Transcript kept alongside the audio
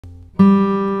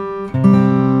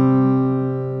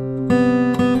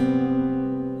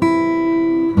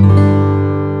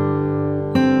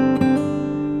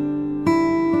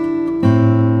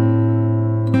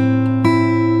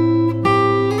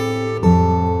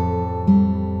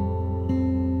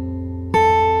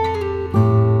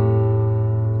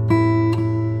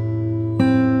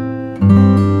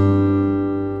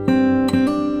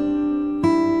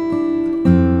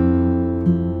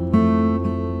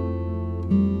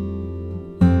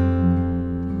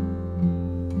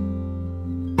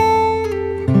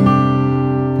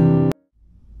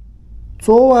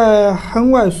昨晚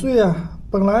很晚睡啊，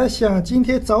本来想今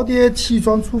天早点起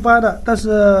床出发的，但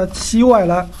是起晚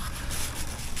了。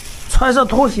穿上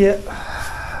拖鞋，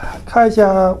看一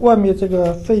下外面这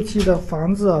个废弃的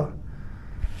房子啊。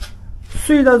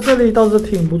睡在这里倒是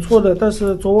挺不错的，但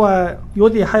是昨晚有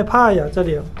点害怕呀，这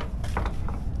里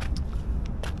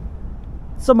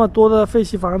这么多的废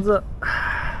弃房子，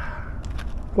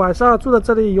晚上住在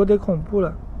这里有点恐怖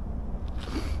了。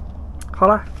好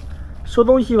了。收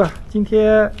东西吧，今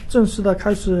天正式的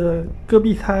开始戈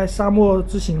壁滩沙漠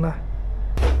之行了。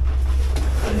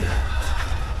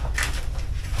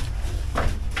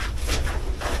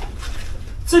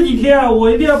这几天啊，我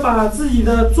一定要把自己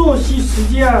的作息时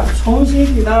间啊重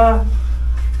新给它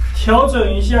调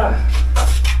整一下，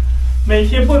每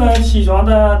天不能起床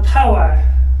的太晚。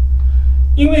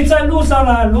因为在路上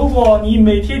呢，如果你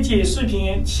每天剪视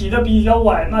频起的比较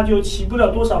晚，那就骑不了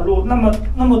多少路，那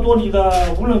么多里的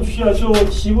无人区啊就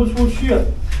骑不出去，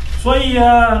所以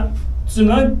只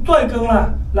能断更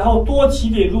了，然后多骑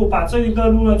点路，把这一个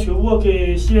路呢全部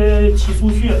给先骑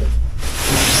出去。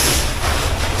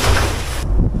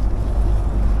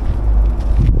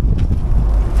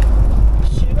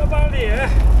洗了把脸，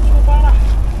出发了。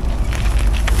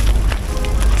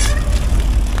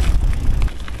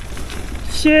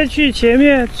先去前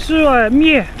面吃碗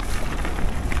面，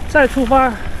再出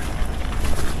发。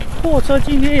货车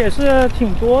今天也是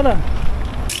挺多的。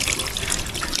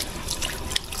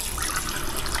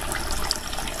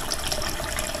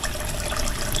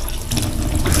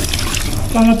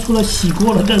刚刚出了洗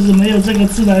过了，但是没有这个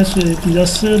自来水，比较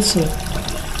奢侈。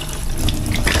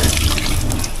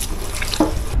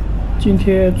今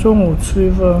天中午吃一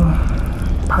份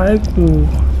排骨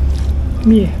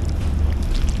面。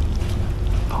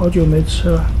好久没吃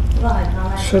了，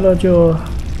吃了就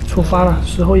出发了，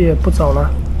时候也不早了。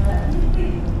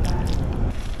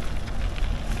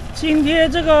今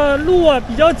天这个路啊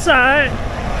比较窄，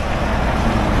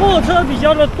货车比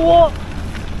较的多，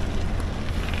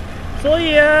所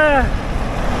以也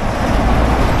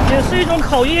是一种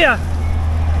考验啊。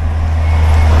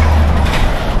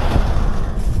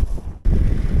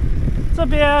这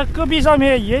边戈壁上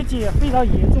面野碱非常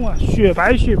严重啊，雪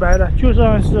白雪白的，就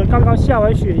像是刚刚下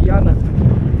完雪一样的。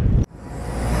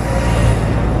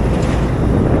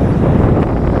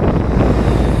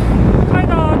看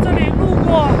到这里路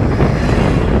过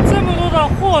这么多的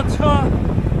货车，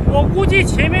我估计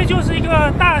前面就是一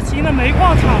个大型的煤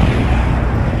矿场，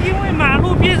因为马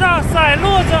路边上散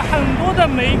落着很多的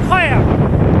煤块啊，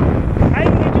还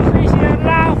有就是一些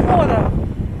拉货的，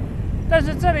但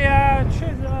是这里啊确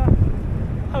实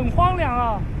很荒凉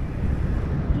啊，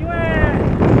因为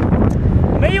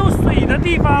没有水的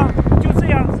地方就这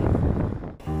样子。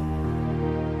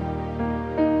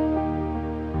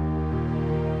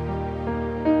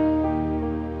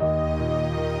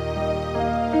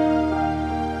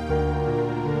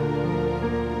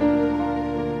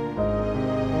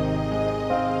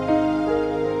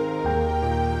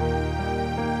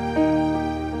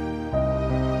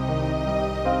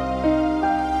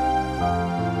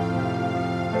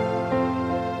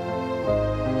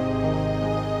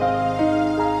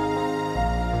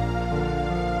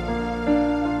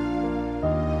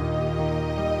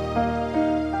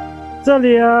这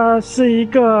里啊是一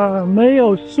个没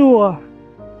有树、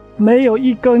没有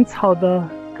一根草的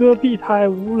戈壁滩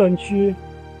无人区。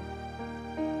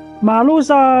马路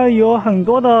上有很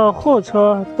多的货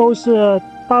车，都是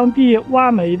当地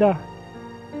挖煤的。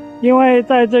因为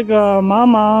在这个茫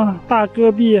茫大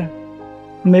戈壁，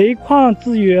煤矿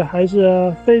资源还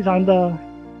是非常的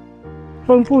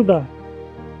丰富的。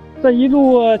这一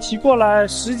路骑过来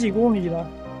10几公里了，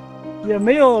也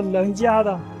没有人家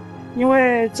的。因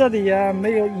为这里啊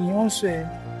没有饮用水，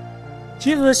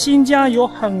其实新疆有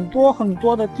很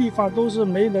多的地方都是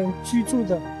没人居住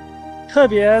的，特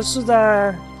别是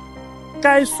在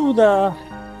甘肃的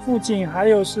附近，还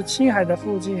有是青海的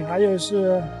附近，还有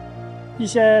是一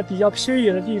些比较偏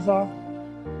远的地方，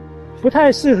不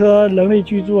太适合人类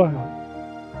居住啊。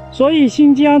所以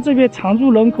新疆这边常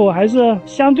住人口还是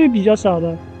相对比较少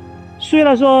的，虽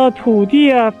然说土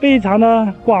地啊非常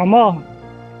的广袤，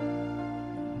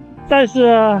但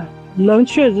是人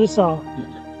确实少。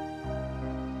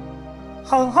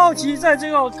很好奇在这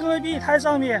个戈壁滩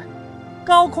上面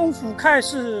高空俯瞰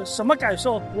是什么感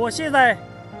受。我现在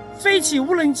飞起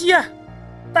无人机啊，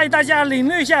带大家领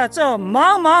略一下这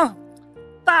茫茫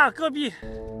大戈壁。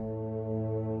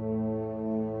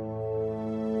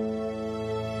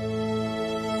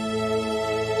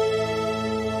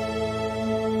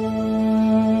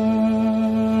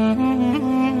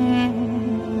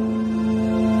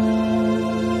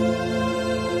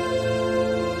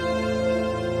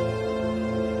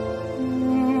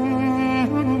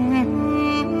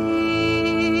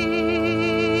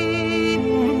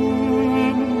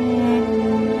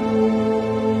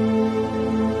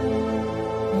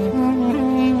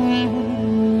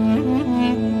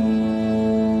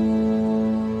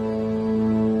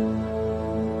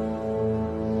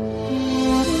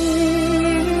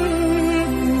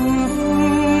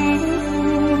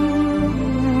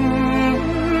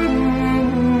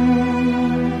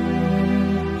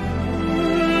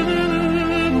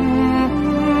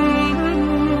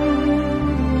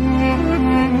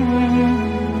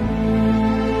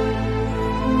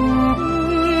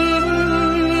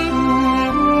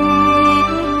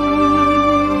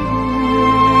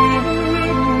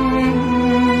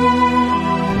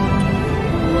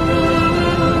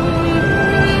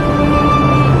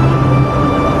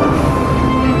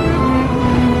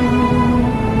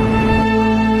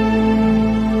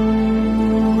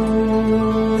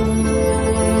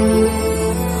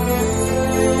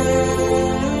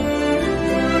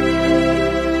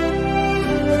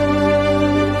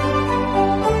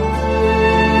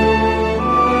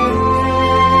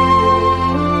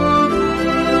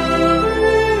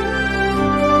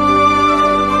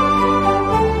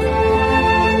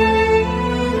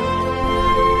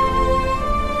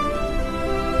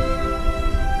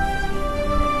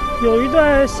有一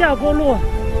段下坡路，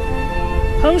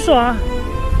很爽，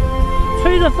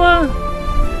吹着风，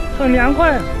很凉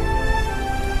快。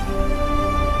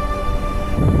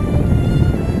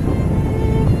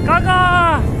刚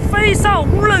刚飞上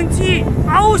无人机，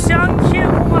翱翔天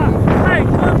空啊，太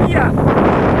戈壁啊，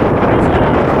而且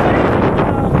非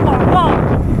常的广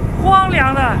袤、荒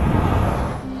凉的。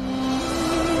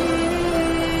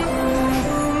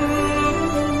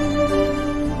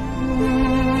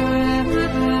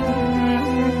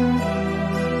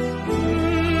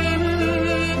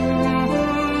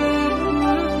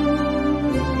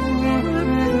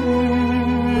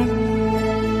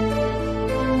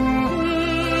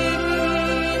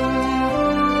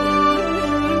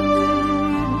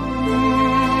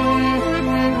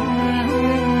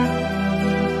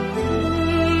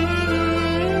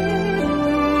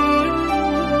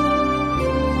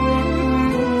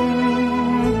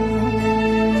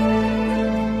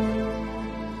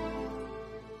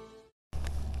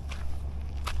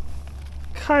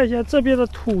看一下这边的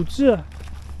土质，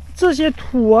这些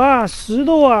土啊、石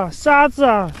头啊、沙子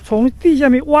啊，从地下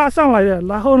面挖上来的，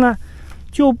然后呢，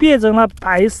就变成了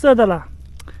白色的了。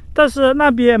但是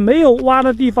那边没有挖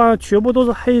的地方，全部都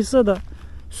是黑色的，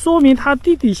说明它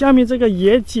地底下面这个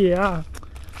盐碱啊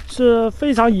是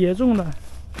非常严重的。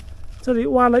这里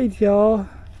挖了一条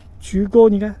渠沟，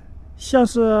你看，像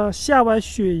是下完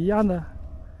雪一样的。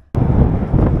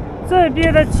这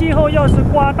边的气候要是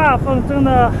刮大风，真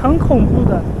的很恐怖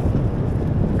的，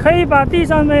可以把地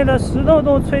上面的石头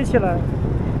都吹起来。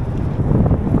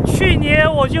去年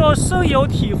我就深有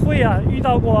体会啊，遇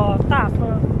到过大风，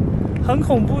很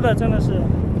恐怖的，真的是。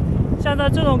像在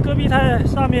这种戈壁滩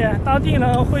上面，当地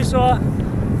人会说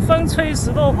“风吹石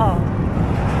头跑”，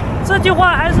这句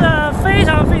话还是非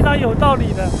常非常有道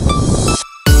理的。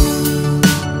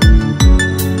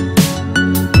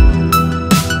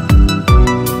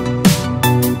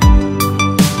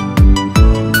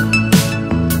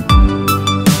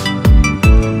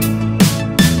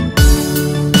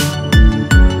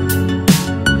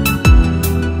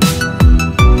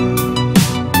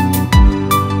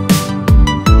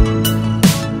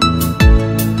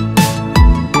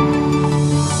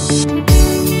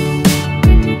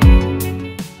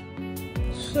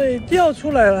水掉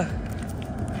出来了，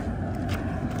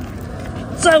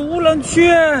在无人区，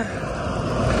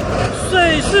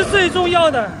水是最重要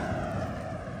的。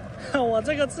我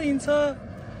这个自行车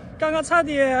刚刚差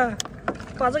点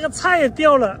把这个菜也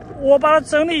掉了，我把它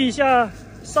整理一下，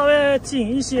稍微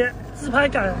紧一些，自拍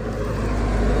杆。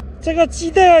这个鸡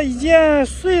蛋已经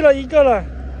碎了一个了，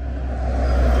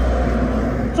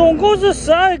总共是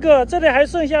12个，这里还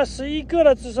剩下11个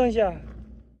了，只剩下。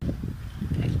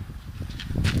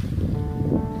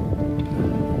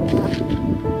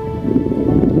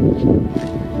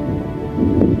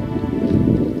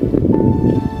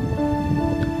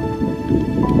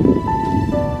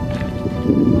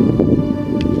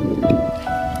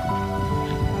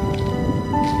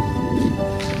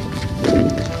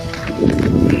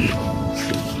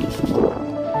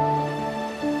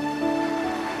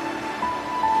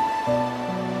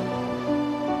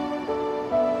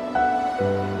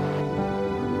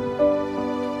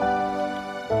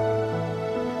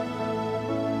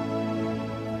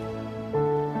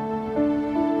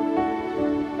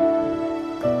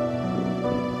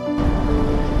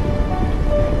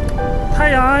太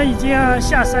阳已经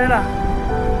下山了，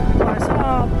晚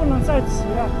上不能再骑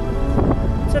了。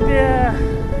这边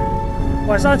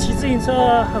晚上骑自行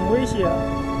车很危险，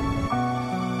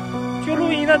就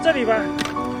露营在这里吧。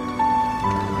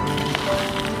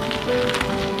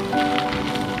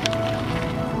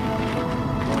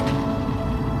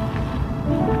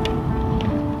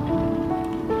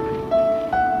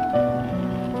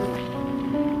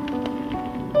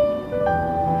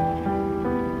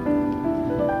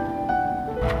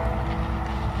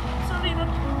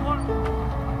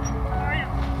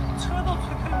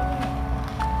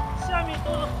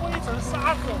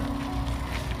沙子，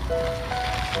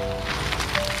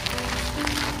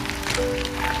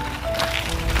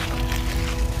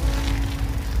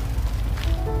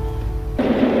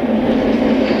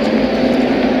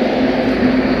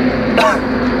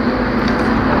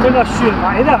这个雪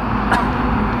来的，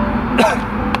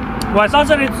晚上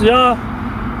这里只要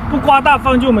不刮大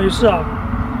风就没事啊，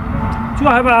就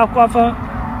害怕刮风，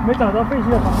没找到废弃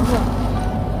的房子。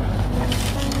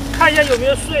看一下有没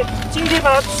有碎，今天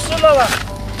把它吃了吧。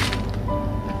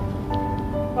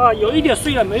啊，有一点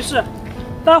碎了，没事，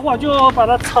待会儿就把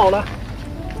它炒了。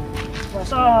晚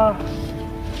上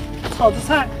炒着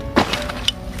菜。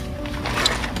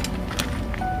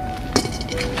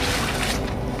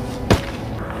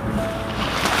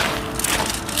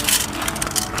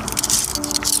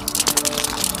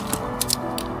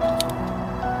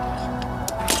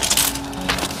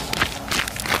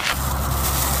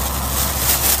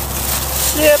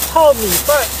泡米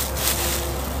饭，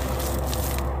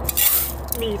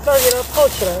米饭给它泡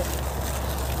起来。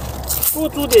多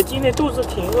煮点，今天肚子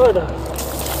挺饿的。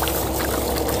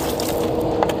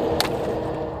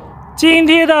今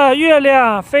天的月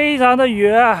亮非常的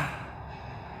圆，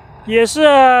也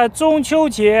是中秋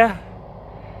节。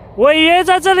委员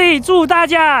在这里祝大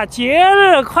家节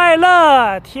日快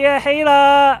乐！天黑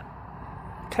了，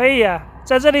可以啊，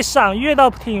在这里赏月倒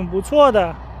挺不错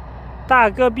的。大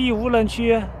戈壁无人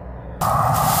区，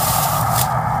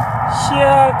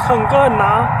先啃个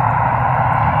馕。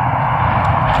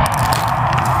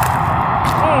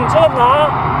这个馕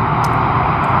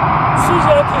吃起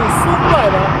来挺松软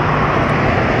的。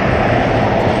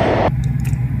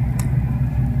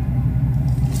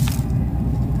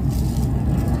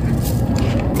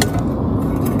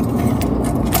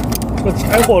这个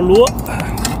柴火炉，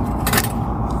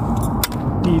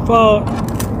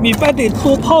米饭得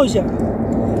多泡一下。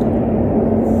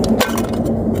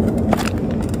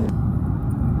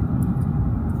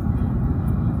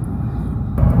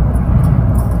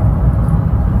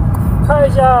看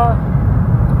一下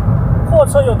货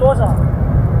车有多少，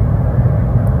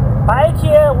白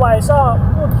天晚上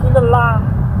不停的拉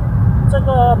这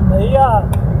个煤啊，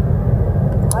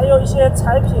还有一些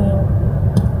柴品。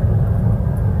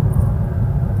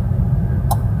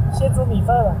先煮米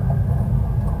饭吧。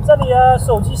这里啊，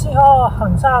手机信号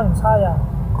很差呀，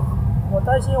我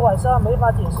担心晚上没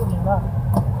法点视频了。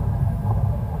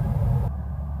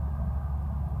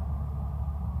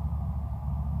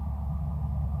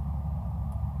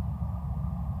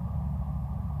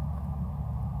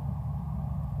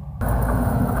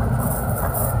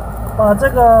把这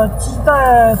个鸡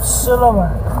蛋吃了吧，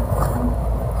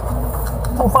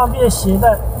不方便携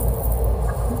带。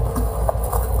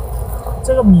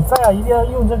这个米饭啊，一定要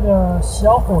用这个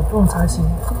小火炖才行。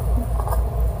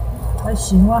还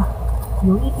行啊，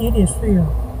有一点点碎了。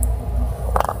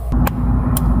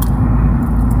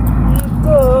一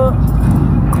个，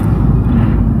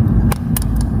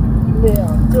两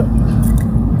个。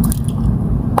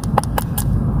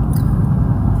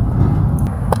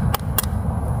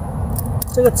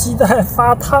这个鸡蛋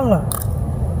发烫了，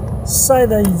晒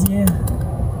的已经，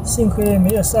幸亏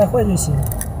没有晒坏就行。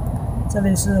这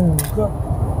里是5个、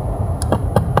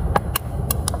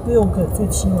6个，最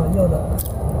起码要的，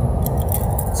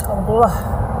差不多了。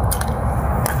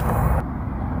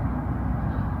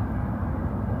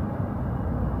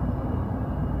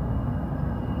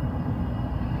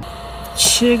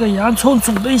切个洋葱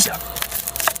煮了一下。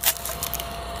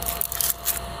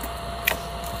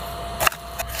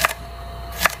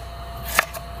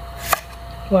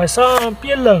晚上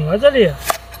变冷了，这里。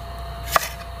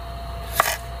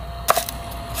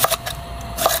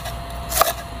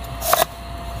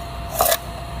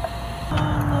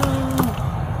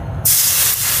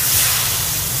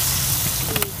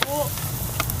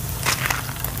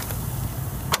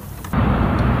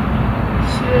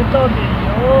先倒点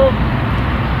油。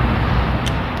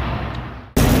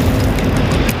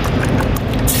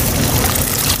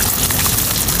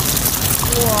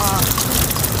哇！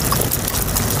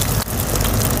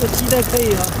这鸡蛋可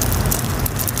以啊，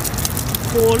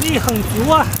火力很足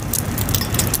啊。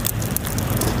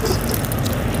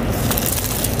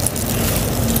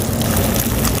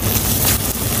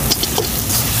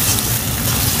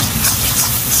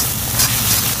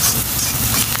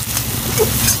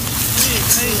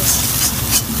可以，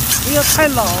不要太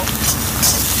老，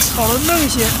炒得嫩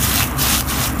些。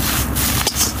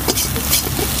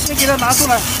先给它拿出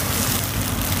来，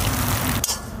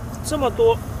这么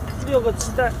多。6个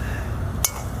鸡蛋，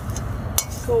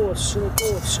够我吃了，够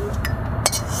我吃了。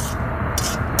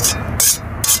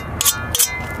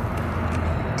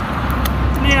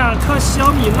2颗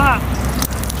小米辣，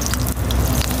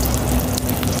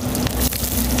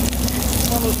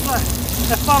放入蒜，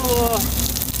再放入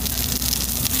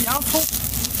洋葱，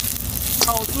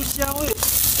炒出香味。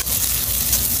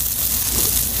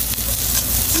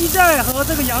鸡蛋和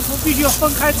这个洋葱必须要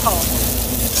分开炒。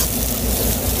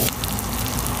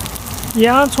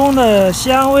洋葱的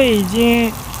香味已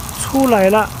经出来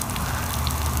了，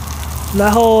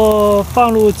然后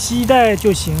放入鸡蛋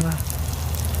就行了。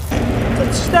这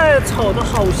鸡蛋炒的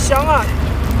好香啊！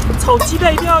炒鸡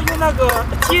蛋一定要用那个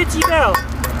煎鸡蛋哦，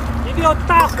一定要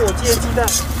大火煎鸡蛋。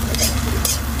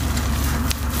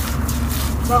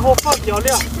然后放调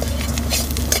料，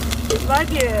来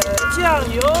点酱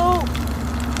油。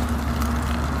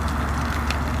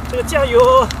这个酱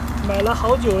油买了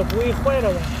好久了，不会坏了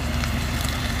吧？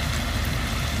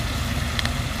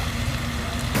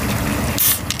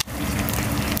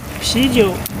啤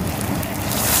酒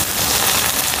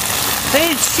可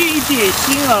以去一点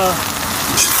腥啊。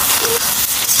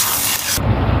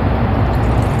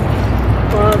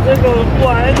这个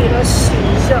碗给它洗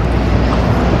一下，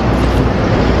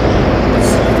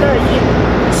洗干净，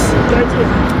洗干净。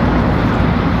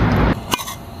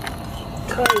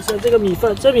看一下这个米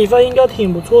饭，这米饭应该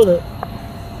挺不错的，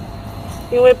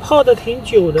因为泡的挺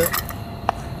久的。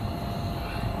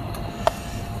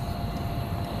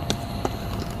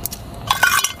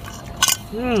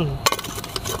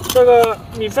这个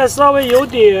米饭稍微有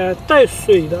点带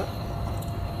水的，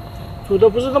煮的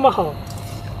不是那么好。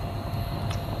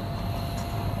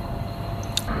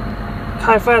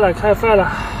开饭了，开饭了！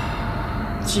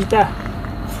鸡蛋，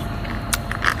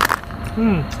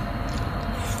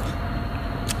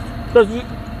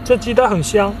这鸡蛋很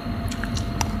香。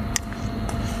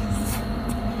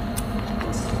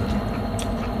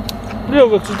6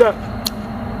个鸡蛋，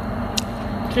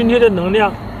今天的能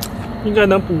量应该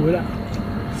能补回来。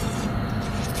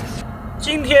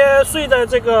今天睡在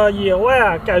这个野外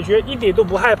啊，感觉一点都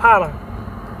不害怕了。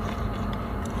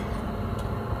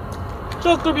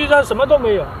这戈壁上什么都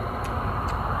没有，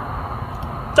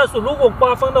但是如果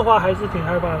刮风的话，还是挺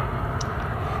害怕的。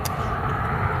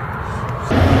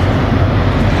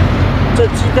这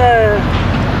鸡蛋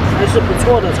还是不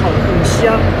错的，炒得很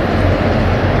香。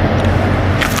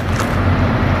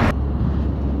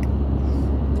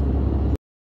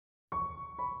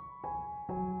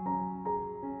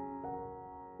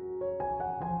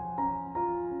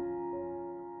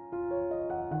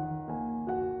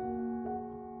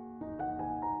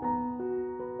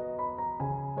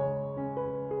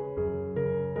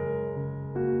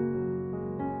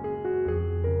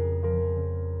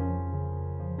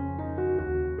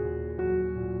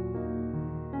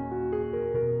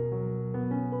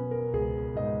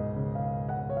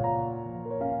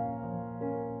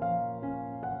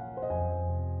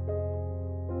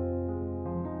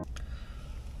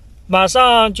马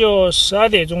上就12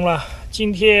点钟了，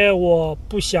今天我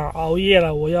不想熬夜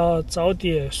了，我要早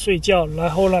点睡觉，然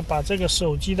后呢，把这个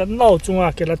手机的闹钟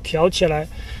啊给它调起来，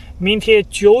明天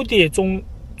9点钟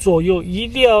左右一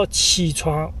定要起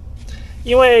床，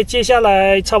因为接下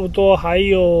来差不多还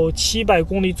有700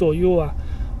公里左右啊，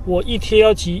我一天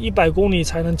要骑100公里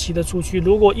才能骑得出去，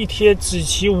如果一天只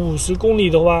骑50公里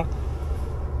的话，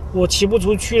我骑不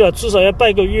出去了，至少要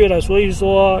半个月了，所以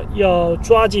说要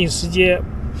抓紧时间。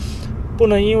不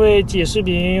能因为剪视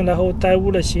频然后耽误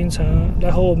了行程，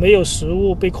然后没有食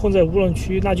物被困在无人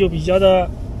区，那就比较的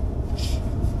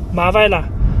麻烦了，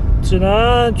只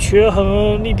能权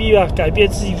衡利弊吧，改变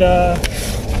自己的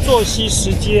作息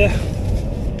时间。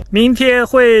明天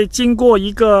会经过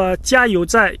一个加油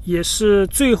站，也是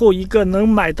最后一个能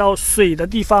买到水的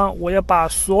地方，我要把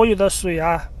所有的水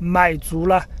啊买足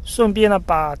了，顺便呢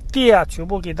把电啊全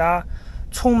部给它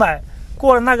充满。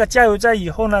过了那个加油站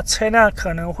以后呢，车辆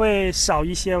可能会少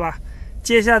一些吧，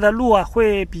接下来的路啊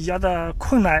会比较的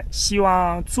困难，希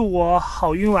望祝我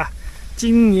好运吧。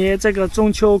今年这个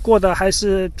中秋过得还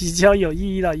是比较有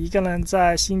意义的，一个人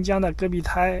在新疆的戈壁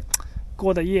滩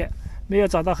过的夜，没有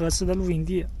找到合适的露营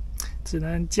地，只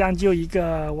能将就一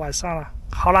个晚上了。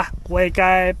好了，我也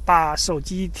该把手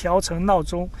机调成闹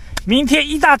钟，明天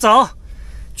一大早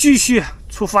继续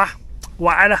出发。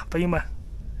晚安了，朋友们。